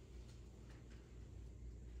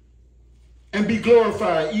and be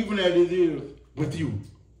glorified even as it is with you.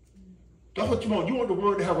 That's what you want. You want the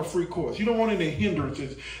word to have a free course. You don't want any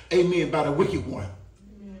hindrances, amen, by the wicked one.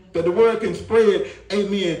 That the word can spread,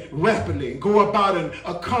 amen, rapidly and go about and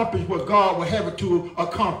accomplish what God will have it to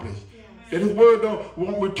accomplish. That his word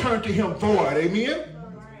won't return to him void, amen?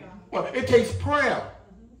 Well, it takes prayer.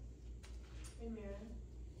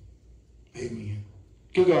 Amen.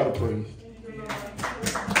 Give God a praise.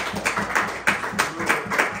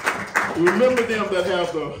 Remember them that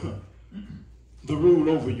have the rule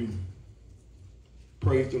over you.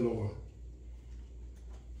 Praise the Lord.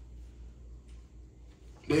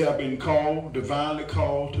 They have been called, divinely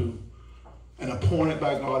called to, and appointed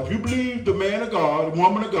by God. If you believe the man of God, the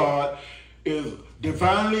woman of God, is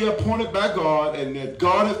divinely appointed by God, and that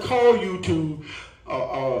God has called you to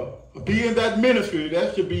be in that ministry,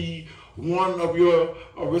 that should be one of your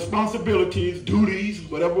responsibilities, duties,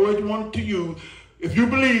 whatever word you want to use. If you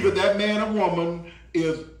believe that that man or woman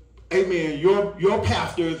is, amen, your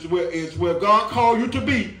pastor is where God called you to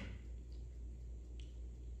be,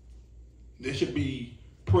 they should be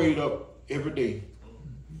prayed up every day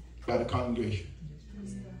by the congregation.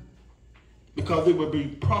 Because it would be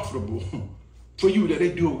profitable for you that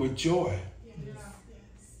they do it with joy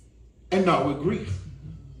and not with grief.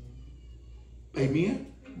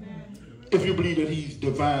 Amen? If you believe that he's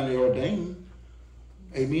divinely ordained.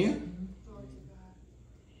 Amen?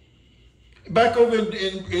 Back over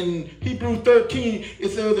in Hebrews 13, it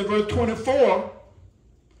says in verse 24,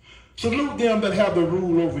 salute them that have the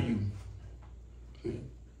rule over you. See?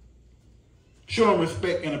 Show them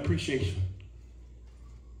respect and appreciation.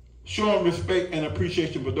 Show them respect and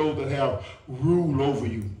appreciation for those that have rule over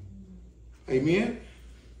you. Amen?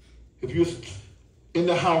 If you're in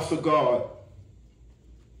the house of God,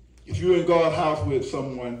 if you're in God's house with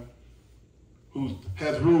someone who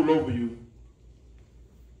has rule over you,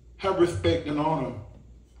 have respect and honor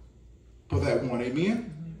for that one.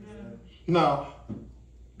 Amen? Amen. Now,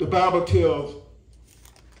 the Bible tells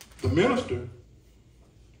the minister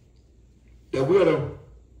that we're to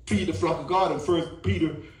feed the flock of God in 1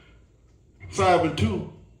 Peter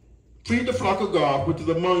 5:2. Feed the flock of God which is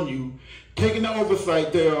among you, taking the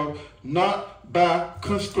oversight thereof, not by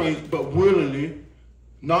constraint, but willingly,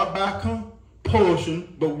 not by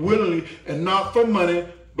compulsion, but willingly, and not for money,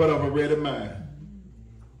 but of a ready mind.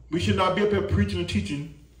 We should not be up here preaching and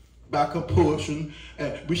teaching by compulsion.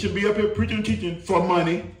 And we should be up here preaching and teaching for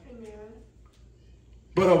money,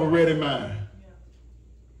 but of a ready mind.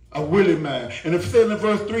 A willing mind. And it says in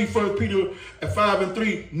verse 3, 1 Peter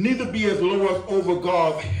 5:3, neither be as lords over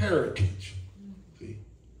God's heritage. See?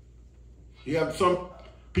 You have some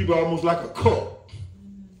people almost like a cult.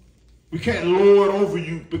 We can't lord over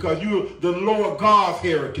you because you're the Lord God's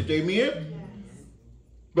heritage. Amen? Yes.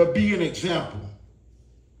 But be an example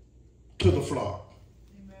to the flock.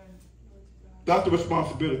 Amen. That's the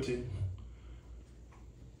responsibility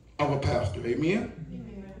of a pastor. Amen?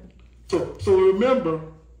 Amen. So remember,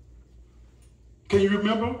 can you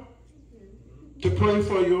remember to pray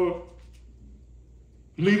for your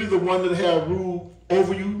leader, the one that have rule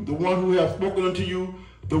over you, the one who has spoken unto you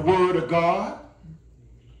the word of God?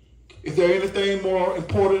 Is there anything more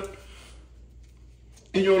important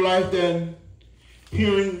in your life than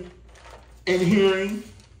hearing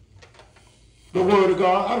the word of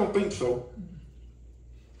God? I don't think so.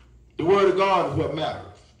 The word of God is what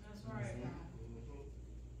matters. That's right.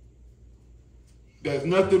 There's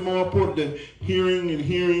nothing more important than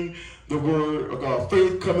hearing the word of God.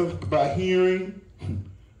 Faith comes by hearing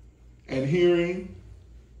and hearing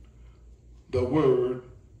the word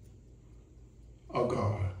of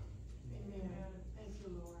God. Amen. Thank you,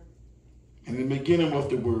 Lord. And in the beginning was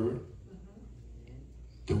the word.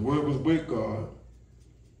 The word was with God.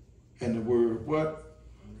 And the word, what?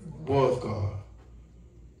 Was God.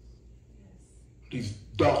 These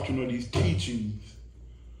doctrinal, these teachings,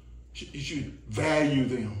 you should value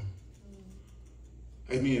them.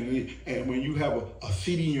 Amen. And when you have a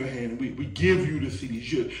CD in your hand, we give you the CD.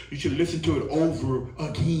 You should listen to it over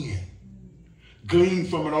again. Glean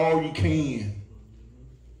from it all you can,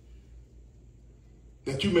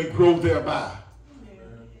 that you may grow thereby.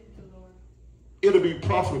 It'll be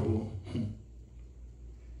profitable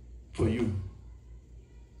for you.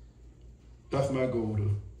 That's my goal,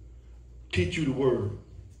 to teach you the word.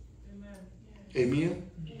 Amen.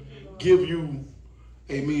 Amen. Give you,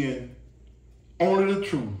 amen, only the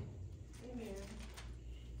truth. Amen.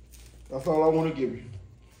 That's all I want to give you.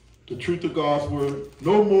 The truth of God's word.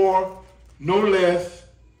 No more, no less,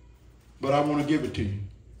 but I want to give it to you.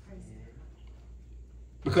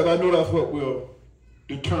 Because I know that's what will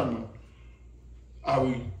determine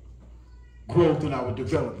our growth and our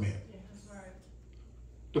development. Yeah, right.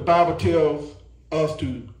 The Bible tells us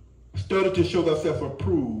to study to show ourselves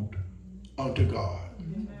approved unto God.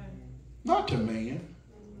 Amen. Not to man,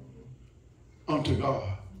 unto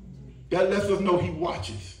God. That lets us know he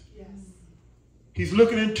watches. Yes. He's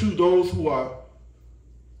looking into those who are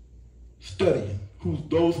studying,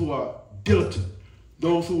 those who are diligent,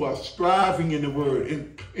 those who are striving in the word,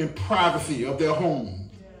 in privacy of their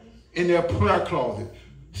homes, in their prayer closet.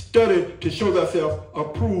 Study to show thyself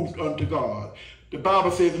approved unto God. The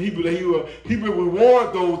Bible says in Hebrew that he will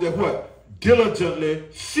reward those that what? Diligently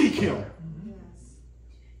seek him. Yes.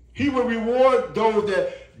 He will reward those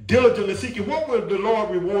that diligently seek him. What will the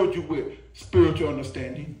Lord reward you with? Spiritual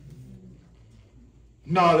understanding,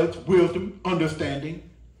 knowledge, wisdom, understanding.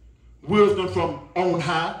 Wisdom from on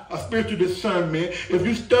high, a spiritual discernment. If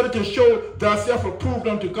you study to show thyself approved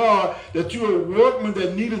unto God, that you are a workman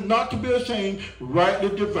that needeth not to be ashamed, rightly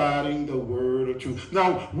dividing the word of truth.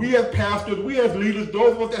 Now, we as pastors, we as leaders,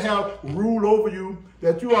 those of us that have rule over you,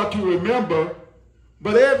 that you are to remember,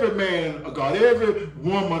 but every man of God, every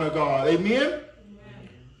woman of God, amen? Amen.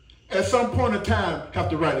 At some point in time, have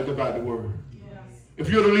to rightly divide the word. If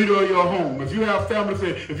you're the leader of your home, if you have family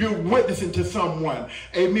friends, if you're witnessing to someone,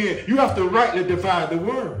 amen, you have to rightly divide the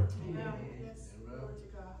word. Amen.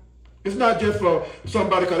 It's not just for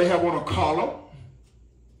somebody because they have on a collar.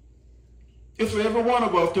 It's for every one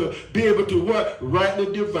of us to be able to what?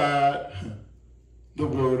 Rightly divide the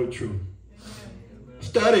word of truth. Amen.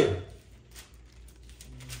 Study.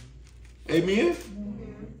 Amen.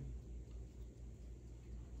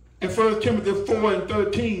 In 1 Timothy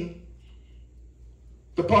 4:13,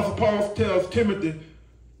 the Apostle Paul tells Timothy,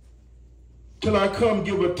 till I come,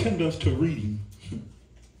 give attendance to reading.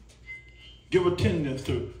 Give attendance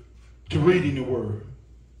to reading the word.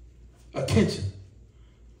 Attention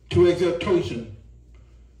to exhortation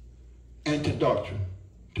and to doctrine,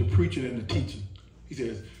 to preaching and to teaching. He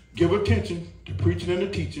says, give attention to preaching and to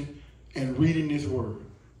teaching and reading this word.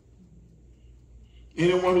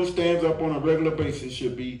 Anyone who stands up on a regular basis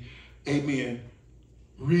should be, amen,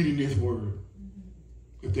 reading this word.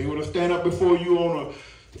 If they were to stand up before you on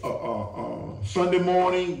a Sunday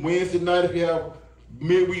morning, Wednesday night, if you have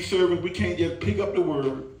midweek service, we can't just pick up the word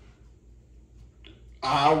an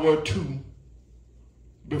hour or two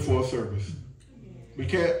before service. We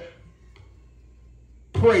can't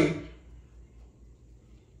pray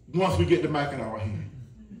once we get the mic in our hand.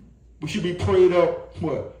 We should be prayed up,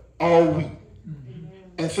 what, all week.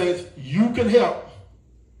 And saints, you can help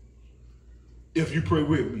if you pray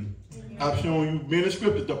with me. I've shown you many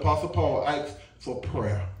scriptures. The Apostle Paul asks for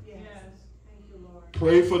prayer. Yes. Thank you, Lord.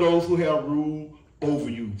 Pray for those who have rule over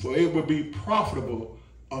you, for it will be profitable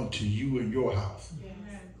unto you and your house. Yes.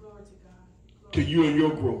 Glory to God. To you and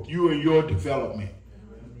your growth, you and your development.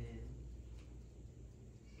 Amen.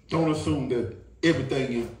 Don't assume that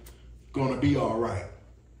everything is going to be all right.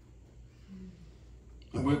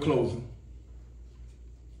 And we're closing.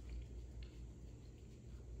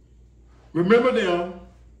 Remember them.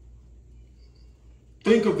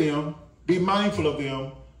 Think of them. Be mindful of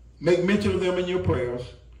them. Make mention of them in your prayers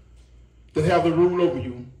that have the rule over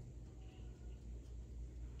you.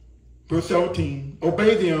 Verse 17.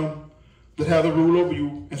 Obey them that have the rule over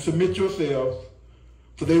you and submit yourselves,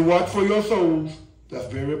 for they watch for your souls. That's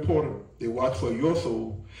very important. They watch for your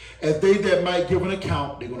soul. As they that might give an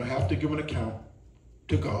account, they're going to have to give an account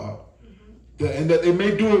to God. And that they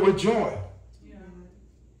may do it with joy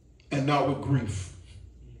and not with grief.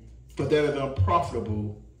 For that is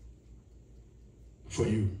unprofitable for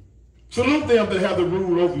you. Salute them that have the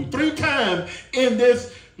rule over you. 3 times in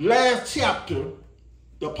this last chapter,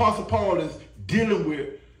 the Apostle Paul is dealing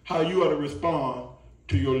with how you are to respond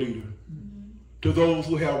to your leader, to those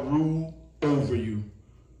who have rule over you.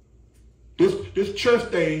 This church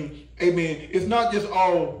thing, amen, it's not just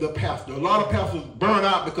all the pastor. A lot of pastors burn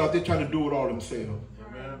out because they're trying to do it all themselves.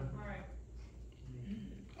 Amen. Right.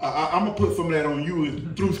 I'm going to put some of that on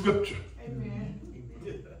you through scripture. Amen.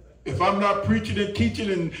 If I'm not preaching and teaching,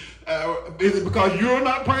 and is it because you're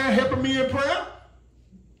not praying, helping me in prayer?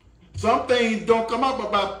 Some things don't come up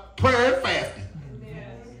about prayer and fasting.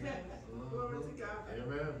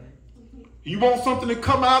 You want something to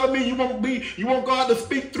come out of me? You want God to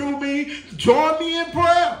speak through me? Join me in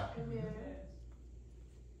prayer. Amen.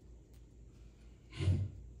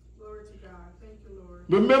 Glory to God. Thank you, Lord.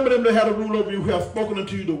 Remember them that have a rule over you who have spoken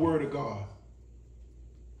unto you the word of God.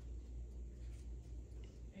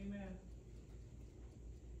 Amen.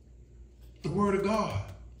 The word of God.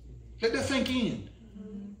 Let that sink in.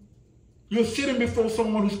 You're sitting before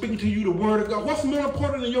someone who's speaking to you the word of God. What's more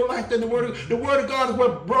important in your life than the word of God? The word of God is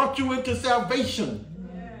what brought you into salvation.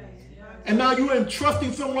 Yes. And now you're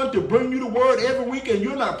entrusting someone to bring you the word every week and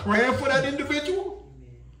you're not praying for that individual?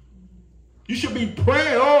 You should be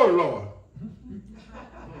praying, oh Lord.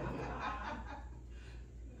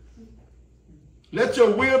 Let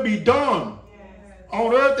your will be done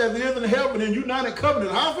on earth as it is in heaven, and you're not in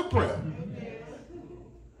covenant. How's the prayer?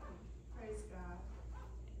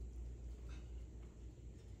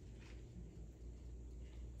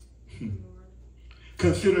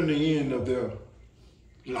 Considering the end of their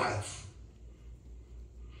life,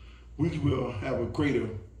 we will have a greater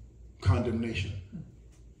condemnation,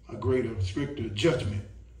 a greater, stricter judgment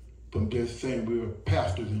from just saying we're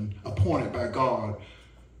pastors and appointed by God.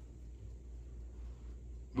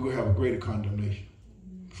 We will have a greater condemnation.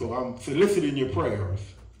 So I'm soliciting your prayers,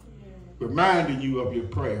 reminding you of your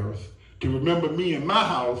prayers, to remember me and my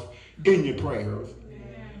house in your prayers.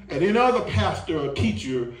 And any other pastor or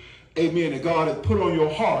teacher, amen, that God has put on your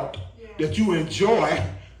heart that you enjoy,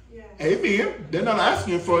 amen. They're not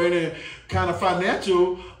asking for any kind of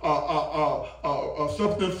financial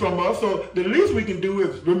substance from us. So the least we can do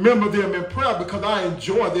is remember them in prayer, because I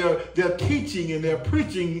enjoy their teaching and their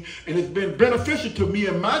preaching, and it's been beneficial to me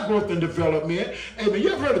in my growth and development. Amen.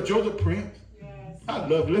 You ever heard of Joseph Prince? Yes. I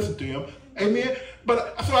love to listen to him. Amen.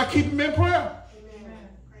 But so I keep him in prayer. Amen.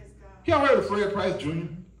 Praise God. Y'all heard of Fred Price Jr.?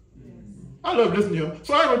 I love listening to him.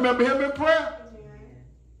 So I remember him in prayer.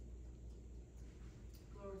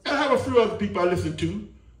 And I have a few other people I listen to,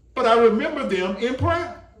 but I remember them in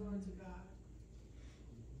prayer.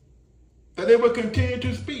 That they will continue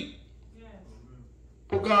to speak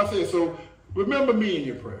what God says. So Remember me in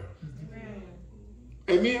your prayer.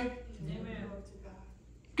 Amen. Amen.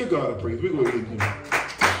 Give God a praise. We're going to do it.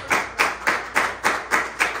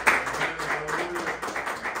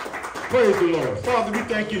 Praise the Lord. Father, we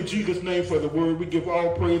thank you in Jesus' name for the word. We give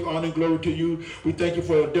all praise, honor, and glory to you. We thank you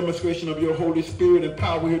for a demonstration of your Holy Spirit and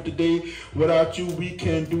power here today. Without you, we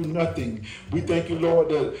can do nothing. We thank you, Lord,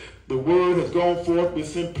 that the word has gone forth with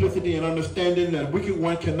simplicity and understanding, that wicked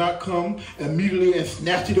one cannot come immediately and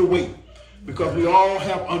snatch it away, because we all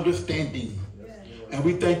have understanding. And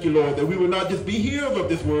we thank you, Lord, that we will not just be hearers of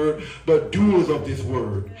this word, but doers of this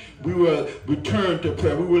word. We will return to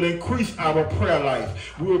prayer. We will increase our prayer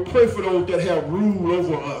life. We will pray for those that have rule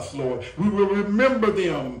over us, Lord. We will remember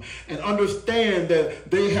them and understand that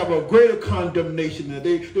they have a greater condemnation, that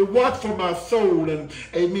they watch for my soul, and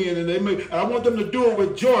amen. And I want them to do it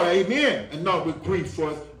with joy, amen, and not with grief,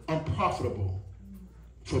 for it's unprofitable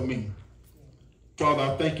for me. Father,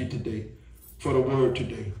 I thank you today for the word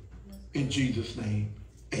today. In Jesus' name,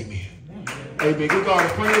 amen. Amen. Give God a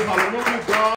praise. Hallelujah. God.